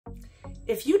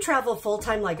If you travel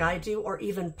full-time like I do, or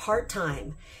even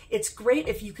part-time, it's great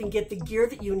if you can get the gear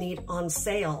that you need on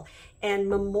sale. And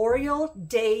Memorial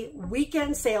Day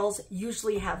weekend sales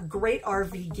usually have great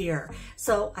RV gear.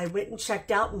 So I went and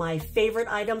checked out my favorite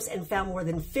items and found more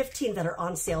than 15 that are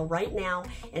on sale right now.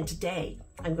 And today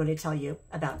I'm going to tell you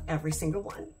about every single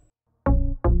one.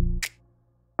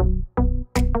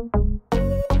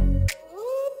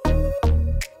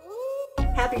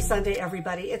 Happy Sunday,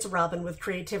 everybody. It's Robin with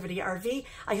Creativity RV.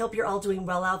 I hope you're all doing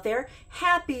well out there.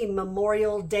 Happy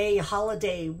Memorial Day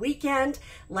holiday weekend.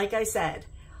 Like I said,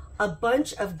 a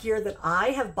bunch of gear that I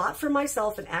have bought for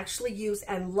myself and actually use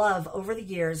and love over the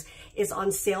years is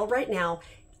on sale right now.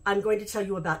 I'm going to tell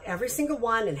you about every single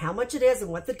one and how much it is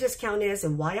and what the discount is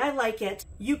and why I like it.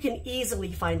 You can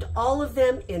easily find all of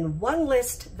them in one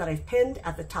list that I've pinned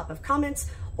at the top of comments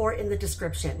or in the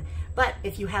description. But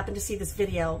if you happen to see this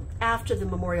video after the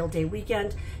Memorial Day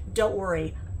weekend, don't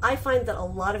worry. I find that a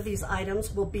lot of these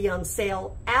items will be on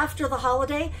sale after the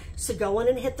holiday, so go on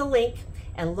and hit the link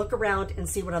and look around and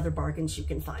see what other bargains you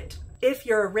can find. If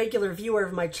you're a regular viewer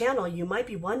of my channel, you might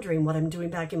be wondering what I'm doing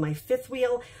back in my fifth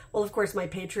wheel. Well, of course, my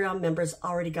Patreon members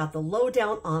already got the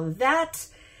lowdown on that.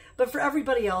 But for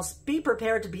everybody else, be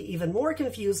prepared to be even more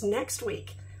confused next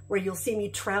week, where you'll see me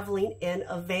traveling in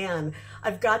a van.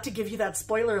 I've got to give you that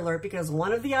spoiler alert because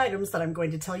one of the items that I'm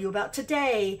going to tell you about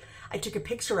today, I took a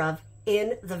picture of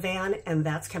in the van, and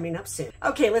that's coming up soon.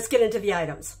 Okay, let's get into the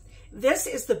items. This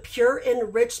is the Pure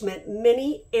Enrichment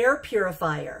Mini Air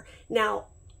Purifier. Now,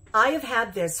 I have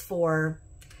had this for,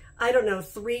 I don't know,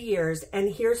 3 years, and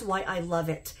here's why I love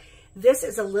it. This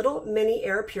is a little mini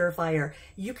air purifier.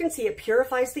 You can see it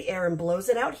purifies the air and blows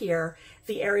it out here.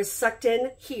 The air is sucked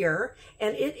in here,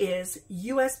 and it is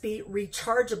USB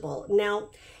rechargeable. Now,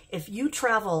 if you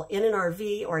travel in an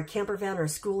RV or a camper van or a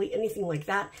schoolie, anything like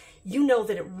that, you know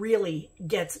that it really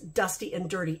gets dusty and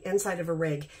dirty inside of a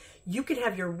rig. You can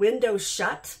have your windows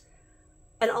shut,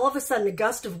 and all of a sudden a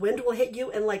gust of wind will hit you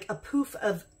and like a poof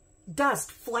of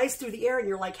dust flies through the air, and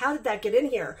you're like, how did that get in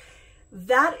here?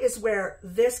 That is where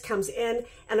this comes in,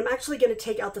 and I'm actually going to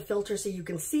take out the filter so you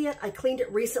can see it. I cleaned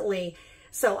it recently,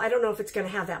 so I don't know if it's going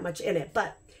to have that much in it,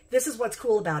 but this is what's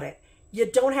cool about it. You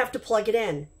don't have to plug it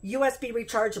in. USB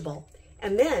rechargeable.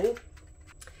 And then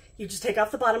you just take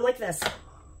off the bottom like this.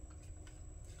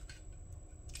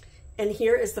 And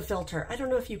here is the filter. I don't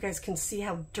know if you guys can see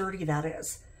how dirty that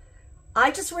is.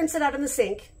 I just rinse it out in the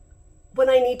sink when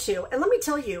I need to. And let me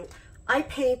tell you, I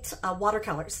paint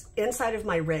watercolors inside of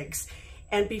my rigs.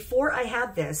 And before I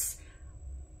had this,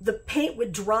 the paint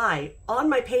would dry on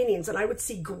my paintings and I would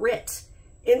see grit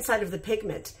inside of the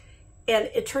pigment. And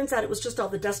it turns out it was just all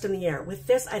the dust in the air. With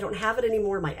this, I don't have it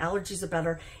anymore. My allergies are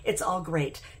better. It's all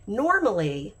great.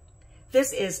 Normally,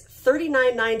 this is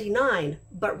 $39.99,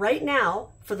 but right now,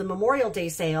 for the Memorial Day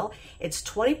sale, it's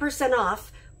 20%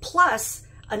 off plus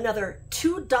another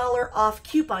 $2 off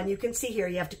coupon. You can see here,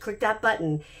 you have to click that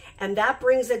button, and that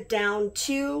brings it down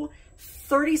to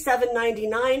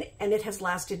 $37.99, and it has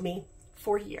lasted me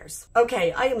 4 years.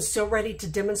 Okay, I am so ready to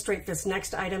demonstrate this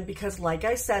next item because, like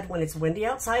I said, when it's windy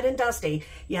outside and dusty,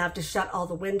 you have to shut all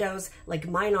the windows like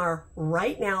mine are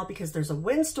right now because there's a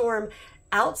windstorm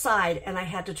outside and I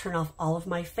had to turn off all of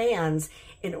my fans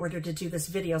in order to do this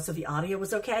video so the audio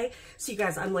was okay. So you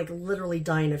guys, I'm like literally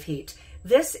dying of heat.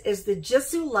 This is the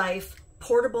Jisoo Life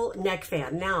portable neck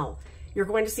fan. Now, you're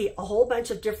going to see a whole bunch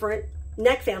of different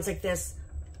neck fans like this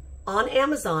on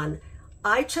Amazon.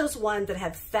 I chose one that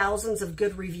had thousands of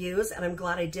good reviews, and I'm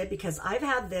glad I did because I've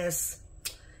had this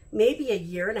maybe a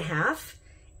year and a half,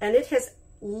 and it has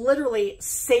literally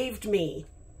saved me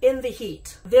in the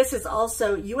heat. This is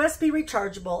also USB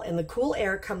rechargeable, and the cool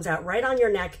air comes out right on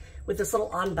your neck with this little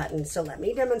on button. So let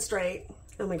me demonstrate.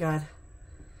 Oh my God.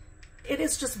 It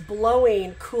is just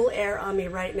blowing cool air on me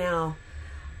right now.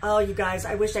 Oh, you guys,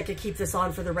 I wish I could keep this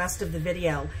on for the rest of the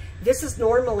video. This is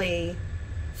normally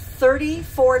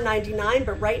 $34.99,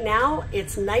 but right now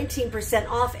it's 19%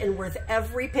 off and worth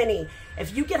every penny.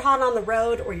 If you get hot on the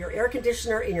road or your air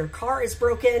conditioner in your car is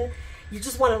broken, you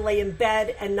just want to lay in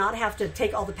bed and not have to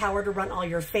take all the power to run all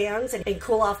your fans and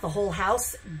cool off the whole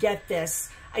house, get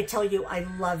this. I tell you, I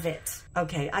love it.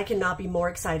 Okay, I cannot be more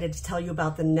excited to tell you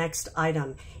about the next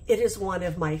item. It is one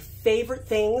of my favorite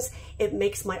things. It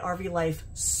makes my RV life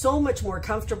so much more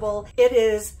comfortable. It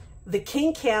is the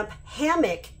King Camp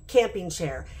Hammock camping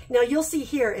chair. Now you'll see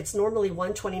here, it's normally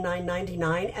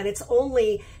 $129.99 and it's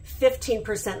only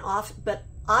 15% off, but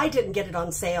I didn't get it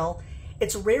on sale.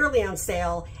 It's rarely on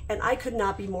sale, and I could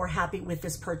not be more happy with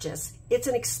this purchase. It's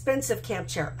an expensive camp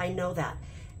chair, I know that,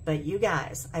 But you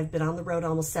guys, I've been on the road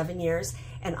almost 7 years,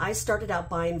 and I started out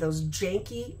buying those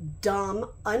janky, dumb,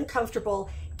 uncomfortable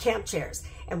camp chairs.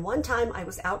 And one time I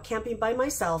was out camping by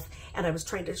myself and I was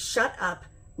trying to shut up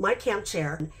my camp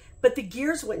chair, but the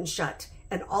gears wouldn't shut.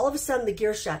 And all of a sudden the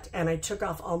gear shut and I took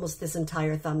off almost this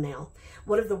entire thumbnail.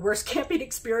 One of the worst camping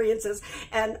experiences.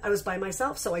 And I was by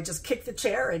myself, so I just kicked the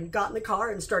chair and got in the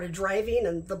car and started driving,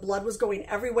 and the blood was going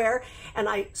everywhere. And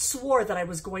I swore that I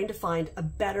was going to find a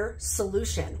better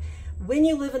solution. When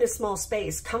you live in a small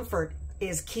space, comfort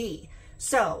is key.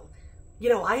 So, you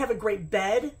know, I have a great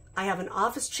bed, I have an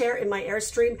office chair in my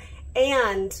Airstream,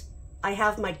 and I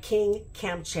have my king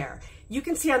camp chair. You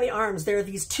can see on the arms, there are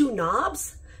these two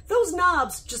knobs. Those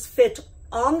knobs just fit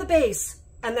on the base,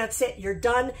 and that's it. You're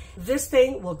done. This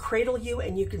thing will cradle you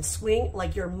and you can swing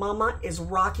like your mama is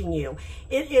rocking you.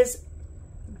 It is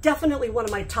definitely one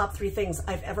of my top 3 things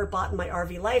I've ever bought in my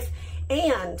RV life.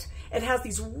 And it has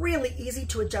these really easy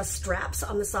to adjust straps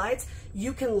on the sides.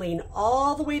 You can lean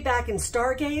all the way back and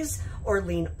stargaze, or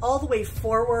lean all the way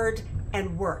forward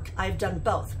and work. I've done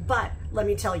both, but let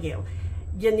me tell you,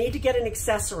 you need to get an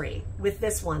accessory with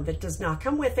this one that does not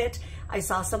come with it. I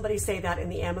saw somebody say that in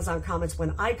the Amazon comments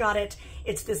when I got it.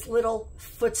 It's this little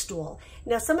footstool.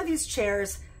 Now, some of these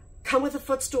chairs come with a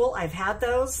footstool. I've had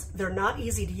those. They're not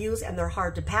easy to use and they're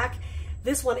hard to pack.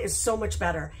 This one is so much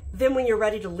better. Then when you're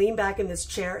ready to lean back in this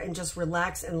chair and just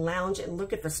relax and lounge and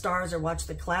look at the stars or watch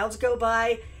the clouds go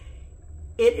by,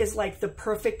 it is like the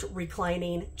perfect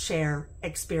reclining chair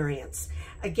experience.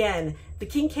 Again, the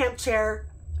King Camp chair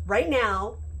right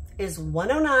now is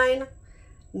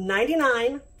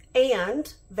 $109.99,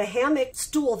 and the hammock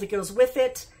stool that goes with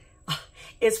it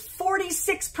is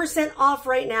 46% off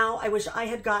right now. I wish I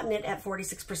had gotten it at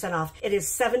 46% off. It is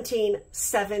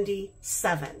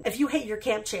 $17.77. If you hate your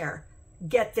camp chair,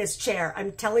 get this chair.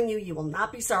 I'm telling you, you will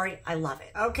not be sorry. I love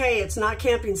it. Okay, it's not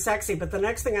camping sexy, but the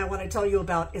next thing I want to tell you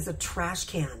about is a trash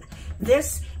can.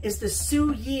 This is the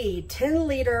Su Yi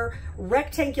 10-liter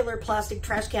rectangular plastic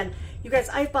trash can. You guys,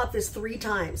 I've bought this 3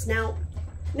 times. Now,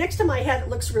 next to my head, it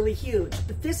looks really huge,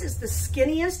 but this is the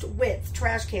skinniest width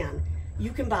trash can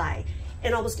you can buy.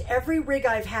 In almost every rig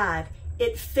I've had,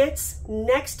 it fits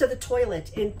next to the toilet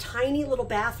in tiny little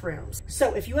bathrooms.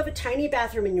 So if you have a tiny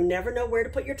bathroom and you never know where to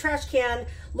put your trash can,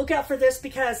 look out for this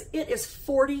because it is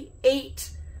 48%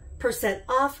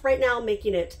 off right now,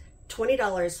 making it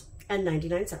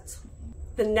 $20.99.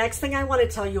 The next thing I want to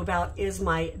tell you about is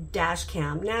my dash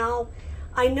cam. Now,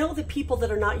 I know that people that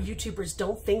are not YouTubers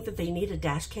don't think that they need a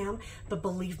dash cam, but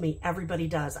believe me, everybody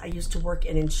does. I used to work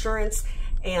in insurance,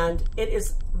 and it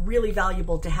is really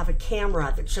valuable to have a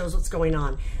camera that shows what's going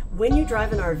on. When you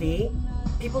drive an RV,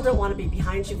 people don't want to be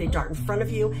behind you. They dart in front of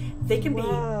you. They can be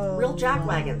real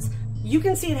jackwagons. You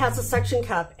can see it has a suction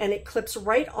cup and it clips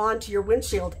right onto your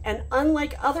windshield. And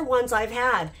unlike other ones I've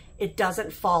had, it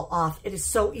doesn't fall off. It is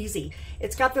so easy.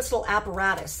 It's got this little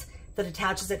apparatus that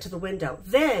attaches it to the window.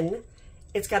 Then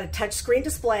it's got a touchscreen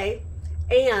display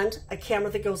and a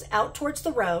camera that goes out towards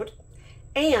the road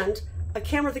and a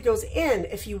camera that goes in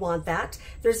if you want that.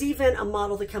 There's even a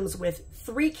model that comes with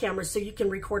 3 cameras so you can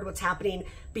record what's happening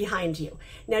behind you.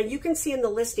 Now you can see in the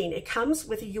listing, it comes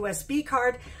with a USB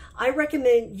card. I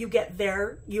recommend you get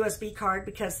their USB card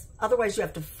because otherwise you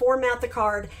have to format the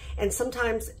card and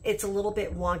sometimes it's a little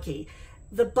bit wonky.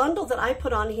 The bundle that I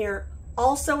put on here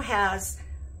also has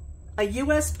a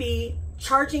USB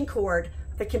charging cord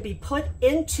that can be put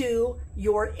into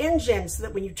your engine so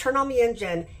that when you turn on the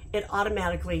engine, it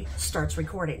automatically starts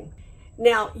recording.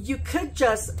 Now, you could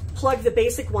just plug the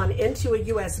basic one into a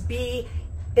USB,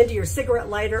 into your cigarette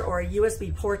lighter or a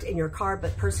USB port in your car,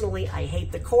 but personally, I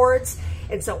hate the cords.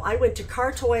 And so I went to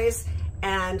Car Toys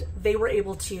and they were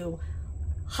able to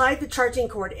hide the charging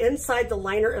cord inside the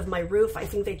liner of my roof. I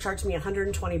think they charged me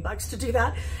 120 bucks to do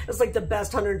that. It was like the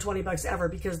best 120 bucks ever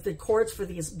because the cords for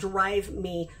these drive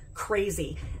me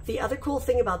crazy. The other cool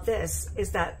thing about this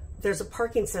is that there's a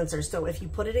parking sensor. So if you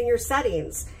put it in your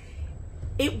settings,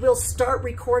 it will start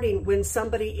recording when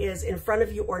somebody is in front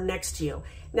of you or next to you.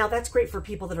 Now that's great for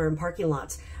people that are in parking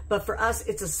lots, but for us,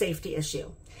 it's a safety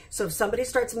issue. So if somebody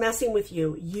starts messing with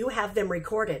you, you have them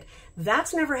recorded.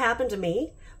 That's never happened to me,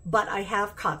 but I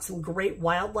have caught some great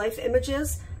wildlife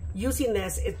images. Using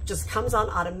this, it just comes on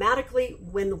automatically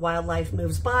when the wildlife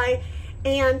moves by.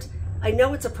 And I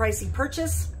know it's a pricey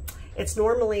purchase. It's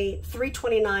normally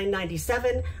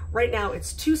 $329.97. Right now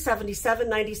it's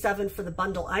 $277.97 for the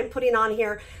bundle I'm putting on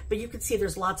here, but you can see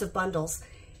there's lots of bundles.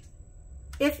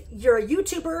 If you're a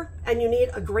YouTuber and you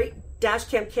need a great dash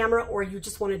cam camera or you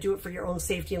just want to do it for your own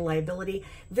safety and liability,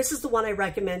 this is the one I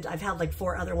recommend. I've had like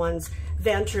 4 other ones.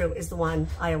 Van True is the one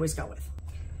I always go with.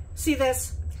 See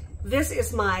this? This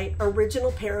is my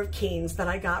original pair of Keens that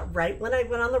I got right when I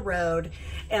went on the road,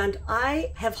 and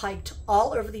I have hiked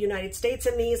all over the United States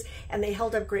in these, and they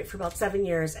held up great for about 7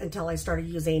 years until I started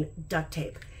using duct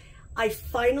tape. I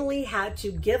finally had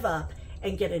to give up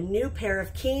and get a new pair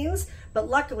of Keens, but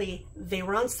luckily they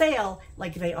were on sale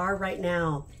like they are right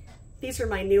now. These are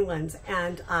my new ones,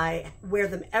 and I wear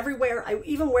them everywhere. I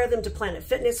even wear them to Planet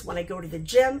Fitness when I go to the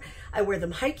gym. I wear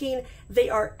them hiking. They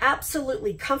are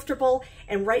absolutely comfortable,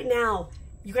 and right now,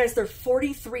 you guys, they're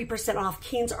 43% off.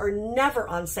 Keens are never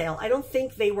on sale. I don't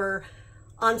think they were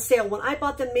on sale when I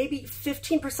bought them, maybe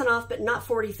 15% off, but not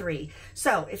 43.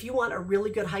 So if you want a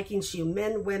really good hiking shoe,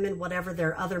 men, women, whatever, there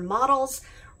are other models.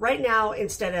 Right now,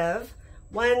 instead of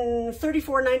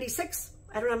 $134.96,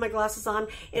 I don't have my glasses on,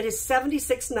 it is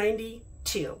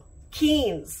 $76.92.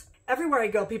 Keens. Everywhere I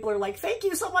go, people are like, thank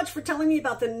you so much for telling me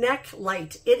about the neck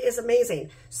light. It is amazing.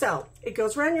 So it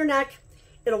goes around your neck.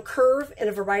 It'll curve in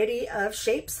a variety of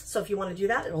shapes. So if you want to do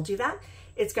that, it'll do that.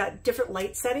 It's got different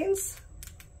light settings.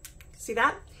 See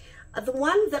that? The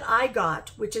one that I got,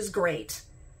 which is great,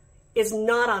 is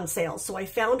not on sale. So I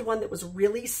found one that was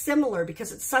really similar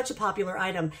because it's such a popular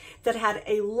item that had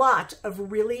a lot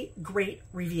of really great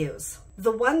reviews.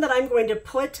 The one that I'm going to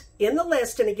put in the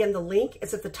list, and again, the link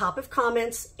is at the top of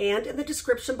comments and in the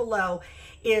description below,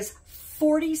 is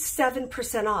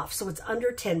 47% off. So it's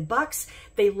under 10 bucks.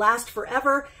 They last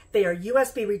forever. They are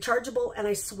USB rechargeable, and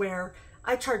I swear,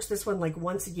 I charge this one like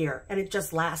once a year, and it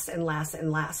just lasts and lasts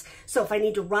and lasts. So if I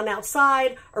need to run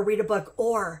outside or read a book,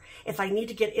 or if I need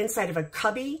to get inside of a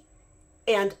cubby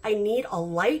and I need a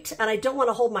light and I don't want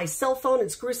to hold my cell phone and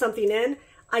screw something in,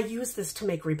 I use this to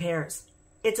make repairs.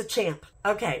 It's a champ.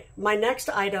 Okay, my next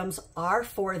items are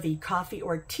for the coffee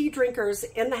or tea drinkers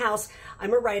in the house.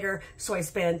 I'm a writer, so I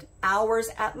spend hours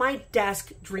at my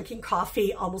desk drinking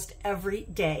coffee almost every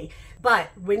day. But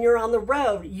when you're on the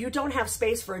road, you don't have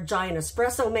space for a giant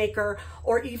espresso maker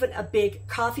or even a big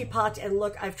coffee pot. And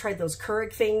look, I've tried those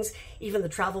Keurig things, even the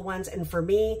travel ones. And for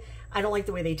me, I don't like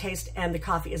the way they taste, and the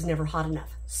coffee is never hot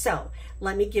enough. So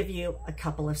let me give you a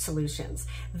couple of solutions.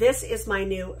 This is my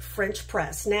new French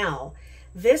press. Now,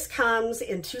 this comes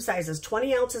in two sizes,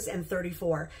 20 ounces and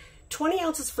 34. 20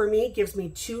 ounces for me gives me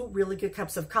 2 really good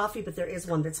cups of coffee, but there is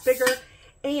one that's bigger,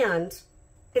 and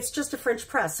it's just a French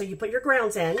press. So you put your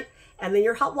grounds in, and then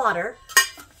your hot water,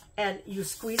 and you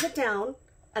squeeze it down,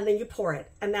 and then you pour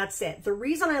it, and that's it. The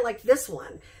reason I like this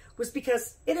one was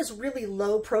because it is really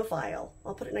low profile.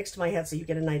 I'll put it next to my head so you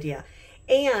get an idea.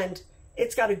 And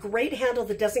it's got a great handle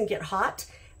that doesn't get hot,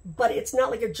 but it's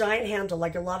not like a giant handle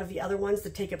like a lot of the other ones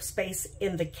that take up space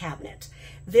in the cabinet.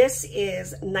 This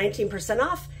is 19%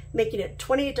 off, making it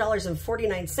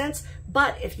 $28.49.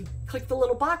 But if you click the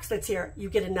little box that's here, you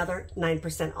get another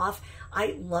 9% off.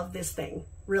 I love this thing,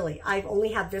 really. I've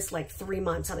only had this like 3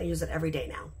 months, and I use it every day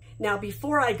now. Now,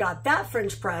 before I got that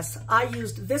French press, I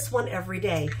used this one every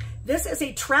day. This is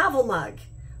a travel mug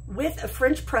with a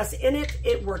French press in it.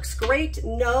 It works great.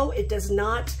 No, it does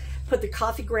not put the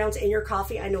coffee grounds in your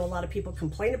coffee. I know a lot of people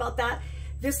complain about that.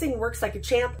 This thing works like a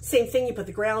champ. Same thing, you put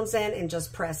the grounds in and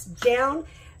just press down.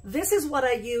 This is what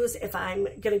I use if I'm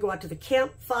gonna go out to the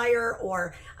campfire,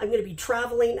 or I'm gonna be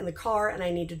traveling in the car and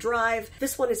I need to drive.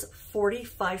 This one is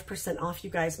 45% off, you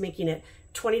guys, making it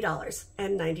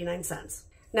 $20.99.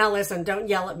 Now listen, don't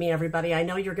yell at me, everybody. I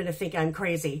know you're gonna think I'm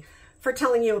crazy for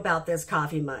telling you about this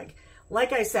coffee mug.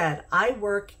 Like I said, I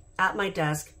work at my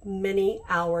desk many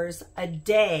hours a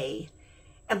day,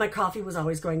 and my coffee was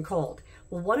always going cold.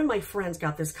 Well, one of my friends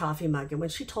got this coffee mug, and when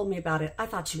she told me about it, I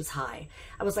thought she was high.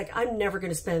 I was like, I'm never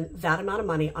gonna spend that amount of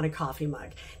money on a coffee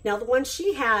mug. Now, the one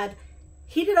she had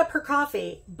heated up her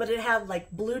coffee, but it had like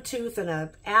Bluetooth and an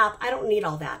app. I don't need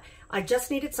all that. I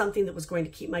just needed something that was going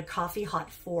to keep my coffee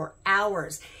hot for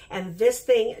hours. And this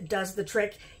thing does the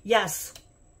trick. Yes,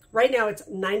 right now it's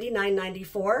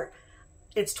 $99.94.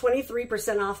 It's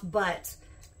 23% off, but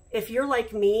if you're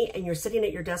like me and you're sitting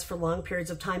at your desk for long periods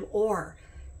of time, or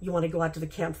you want to go out to the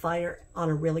campfire on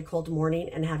a really cold morning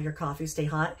and have your coffee stay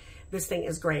hot, this thing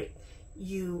is great.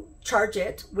 You charge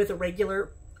it with a regular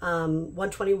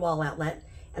 120 wall outlet,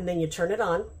 and then you turn it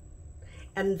on,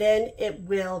 and then it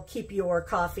will keep your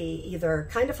coffee either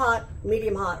kind of hot,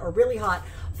 medium hot, or really hot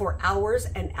for hours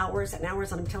and hours and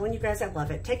hours. And I'm telling you guys, I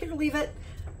love it. Take it or leave it.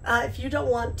 If you don't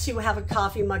want to have a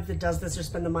coffee mug that does this or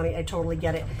spend the money, I totally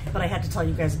get it. But I had to tell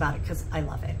you guys about it because I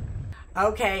love it.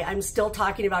 Okay, I'm still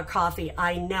talking about coffee,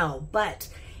 I know. But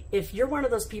if you're one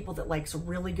of those people that likes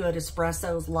really good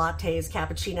espressos, lattes,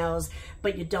 cappuccinos,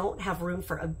 but you don't have room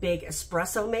for a big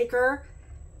espresso maker,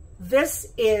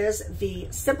 this is the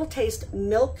Simple Taste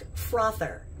Milk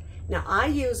Frother. Now I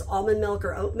use almond milk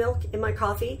or oat milk in my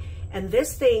coffee, and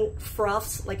this thing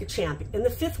froths like a champ. In the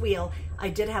fifth wheel, I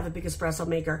did have a big espresso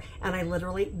maker, and I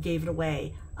literally gave it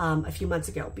away a few months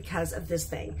ago because of this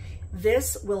thing.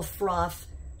 This will froth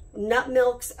nut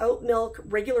milks, oat milk,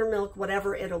 regular milk,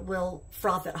 whatever. It will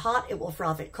froth it hot, it will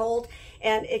froth it cold,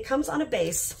 and it comes on a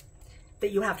base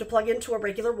that you have to plug into a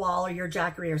regular wall or your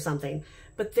Jackery or something.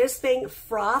 But this thing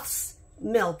froths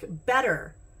milk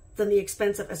better than the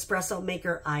expensive espresso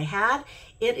maker I had.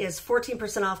 It is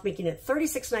 14% off, making it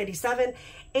 $36.97.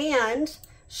 And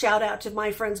shout out to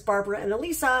my friends Barbara and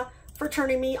Elisa for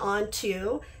turning me on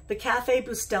to the Cafe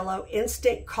Bustelo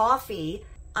instant coffee.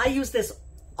 I use this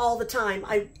all the time.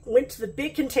 I went to the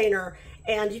big container,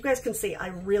 and you guys can see I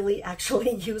really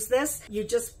actually use this. You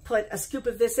just put a scoop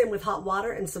of this in with hot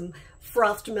water and some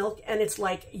frothed milk, and it's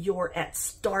like you're at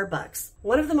Starbucks.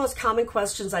 One of the most common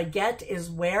questions I get is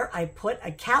where I put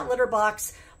a cat litter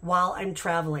box while I'm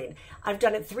traveling. I've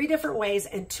done it 3 different ways,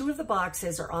 and 2 of the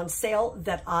boxes are on sale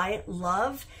that I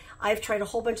love. I've tried a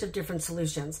whole bunch of different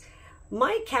solutions.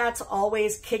 My cats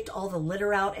always kicked all the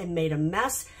litter out and made a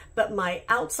mess, but my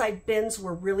outside bins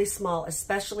were really small,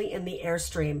 especially in the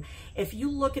Airstream. If you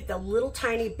look at the little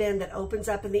tiny bin that opens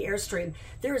up in the Airstream,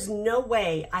 there is no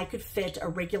way I could fit a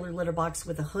regular litter box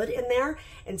with a hood in there.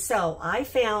 And so I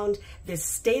found this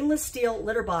stainless steel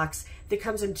litter box that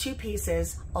comes in 2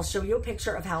 pieces. I'll show you a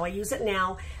picture of how I use it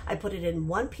now. I put it in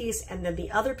one piece and then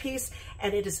the other piece,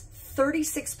 and it is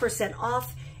 36%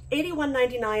 off,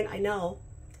 $81.99. I know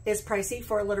is pricey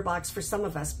for a litter box for some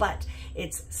of us, but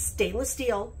it's stainless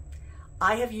steel.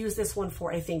 I have used this one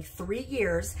for, I think, 3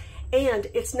 years, and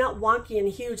it's not wonky and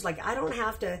huge. Like, I don't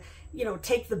have to, you know,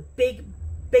 take the big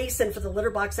basin for the litter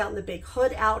box out and the big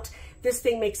hood out. This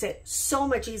thing makes it so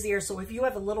much easier. So if you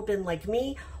have a little bin like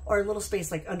me or a little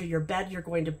space like under your bed, you're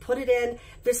going to put it in.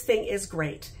 This thing is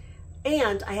great.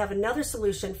 And I have another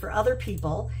solution for other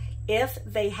people if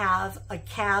they have a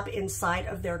cab inside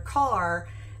of their car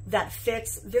that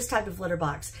fits this type of litter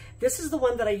box. This is the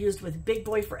one that I used with Big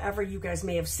Boy Forever. You guys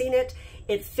may have seen it.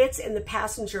 It fits in the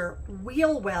passenger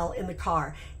wheel well in the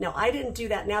car. Now, I didn't do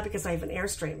that now because I have an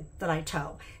Airstream that I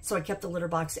tow, so I kept the litter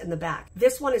box in the back.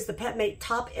 This one is the PetMate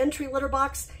top entry litter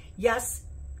box. Yes,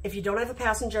 if you don't have a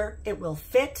passenger, it will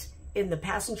fit in the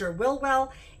passenger wheel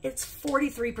well. It's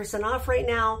 43% off right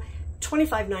now,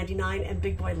 $25.99, and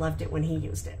Big Boy loved it when he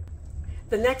used it.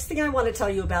 The next thing I want to tell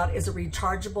you about is a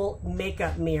rechargeable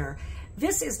makeup mirror.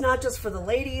 This is not just for the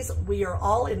ladies. We are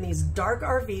all in these dark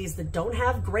RVs that don't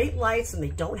have great lights and they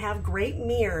don't have great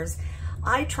mirrors.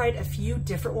 I tried a few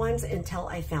different ones until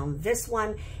I found this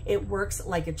one. It works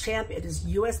like a champ. It is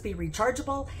USB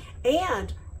rechargeable,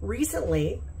 and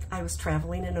recently I was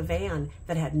traveling in a van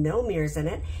that had no mirrors in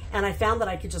it, and I found that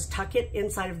I could just tuck it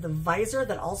inside of the visor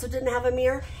that also didn't have a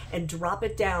mirror and drop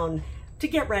it down to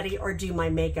get ready or do my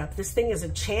makeup. This thing is a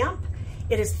champ.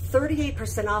 It is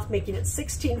 38% off, making it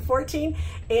 $16.14.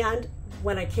 And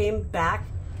when I came back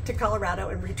to Colorado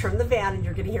and returned the van, and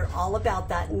you're gonna hear all about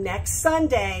that next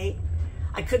Sunday,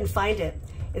 I couldn't find it.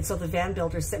 And so the van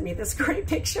builder sent me this great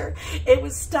picture. It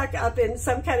was stuck up in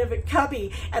some kind of a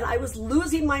cubby, and I was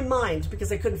losing my mind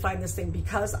because I couldn't find this thing,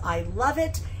 because I love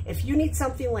it. If you need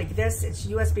something like this, it's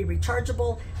USB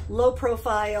rechargeable, low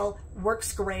profile,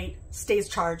 works great, stays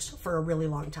charged for a really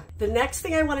long time. The next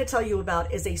thing I want to tell you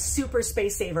about is a super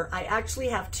space saver. I actually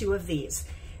have 2 of these.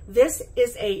 This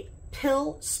is a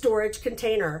pill storage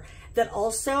container that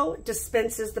also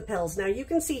dispenses the pills. Now you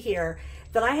can see here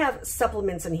that I have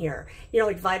supplements in here, you know,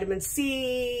 like vitamin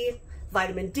C,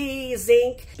 vitamin D,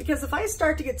 zinc, because if I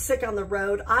start to get sick on the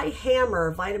road, I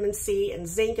hammer vitamin C and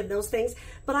zinc and those things,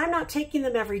 but I'm not taking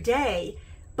them every day.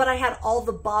 But I had all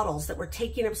the bottles that were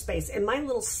taking up space in my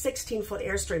little 16-foot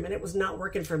Airstream, and it was not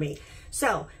working for me.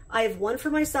 So I have one for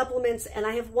my supplements, and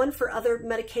I have one for other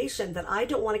medication that I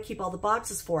don't want to keep all the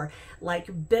boxes for, like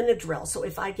Benadryl. So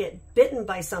if I get bitten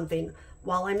by something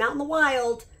while I'm out in the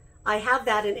wild, I have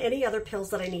that and any other pills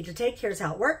that I need to take. Here's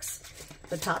how it works.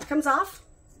 The top comes off,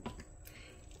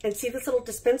 and see this little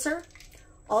dispenser?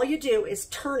 All you do is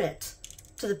turn it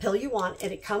to the pill you want,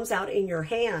 and it comes out in your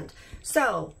hand.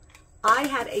 So I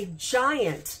had a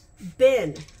giant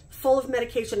bin full of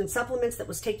medication and supplements that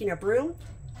was taking up room,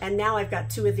 and now I've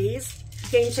got 2 of these.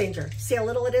 Game changer. See how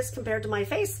little it is compared to my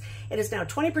face? It is now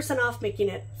 20% off, making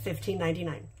it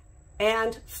 $15.99.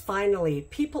 And finally,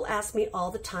 people ask me all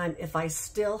the time if I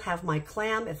still have my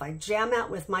clam, if I jam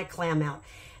out with my clam out.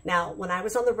 Now, when I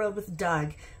was on the road with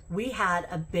Doug, we had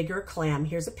a bigger clam.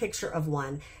 Here's a picture of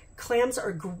one. Clams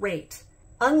are great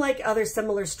Unlike other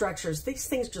similar structures, these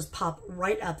things just pop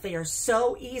right up. They are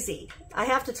so easy. I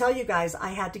have to tell you guys, I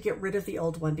had to get rid of the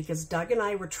old one because Doug and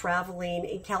I were traveling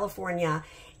in California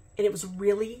and it was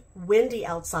really windy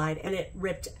outside and it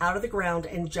ripped out of the ground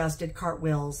and just did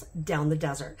cartwheels down the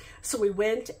desert. So we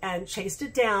went and chased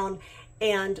it down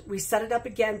and we set it up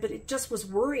again, but it just was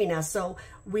worrying us. So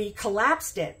we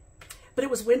collapsed it, but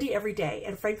it was windy every day.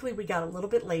 And frankly, we got a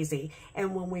little bit lazy.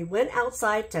 And when we went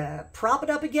outside to prop it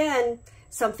up again,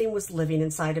 something was living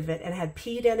inside of it and had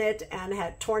peed in it and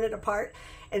had torn it apart.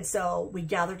 And so we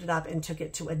gathered it up and took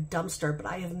it to a dumpster, but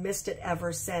I have missed it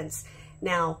ever since.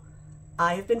 Now,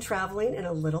 I have been traveling in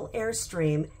a little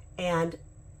Airstream and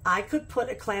I could put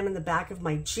a clam in the back of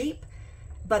my Jeep,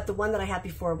 but the one that I had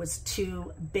before was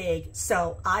too big.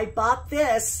 So I bought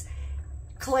this.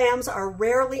 Clams are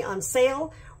rarely on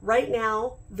sale. Right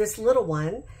now, this little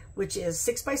one, which is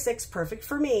 6x6, perfect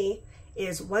for me,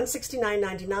 is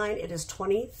 $169.99. It is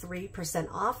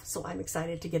 23% off, so I'm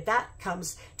excited to get that.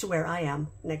 Comes to where I am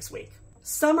next week.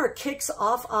 Summer kicks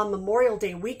off on Memorial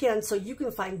Day weekend, so you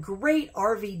can find great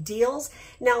RV deals.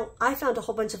 Now, I found a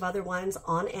whole bunch of other ones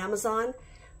on Amazon,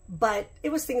 but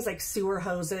it was things like sewer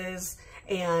hoses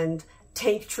and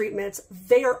tank treatments.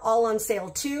 They are all on sale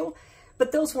too,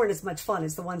 but those weren't as much fun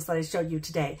as the ones that I showed you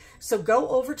today. So go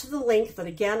over to the link that,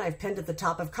 again, I've pinned at the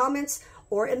top of comments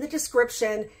or in the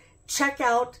description. Check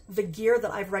out the gear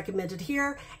that I've recommended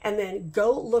here, and then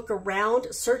go look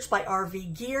around, search by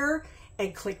RV gear,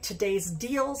 and click today's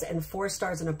deals and 4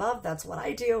 stars and above. That's what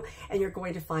I do. And you're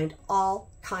going to find all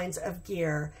kinds of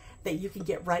gear that you can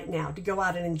get right now to go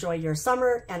out and enjoy your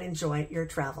summer and enjoy your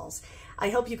travels. I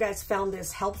hope you guys found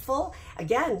this helpful.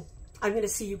 Again, I'm going to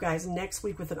see you guys next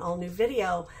week with an all new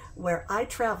video where I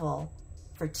travel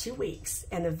for 2 weeks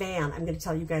in a van. I'm going to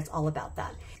tell you guys all about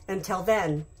that. Until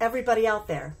then, everybody out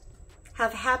there,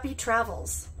 have happy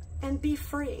travels and be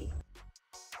free.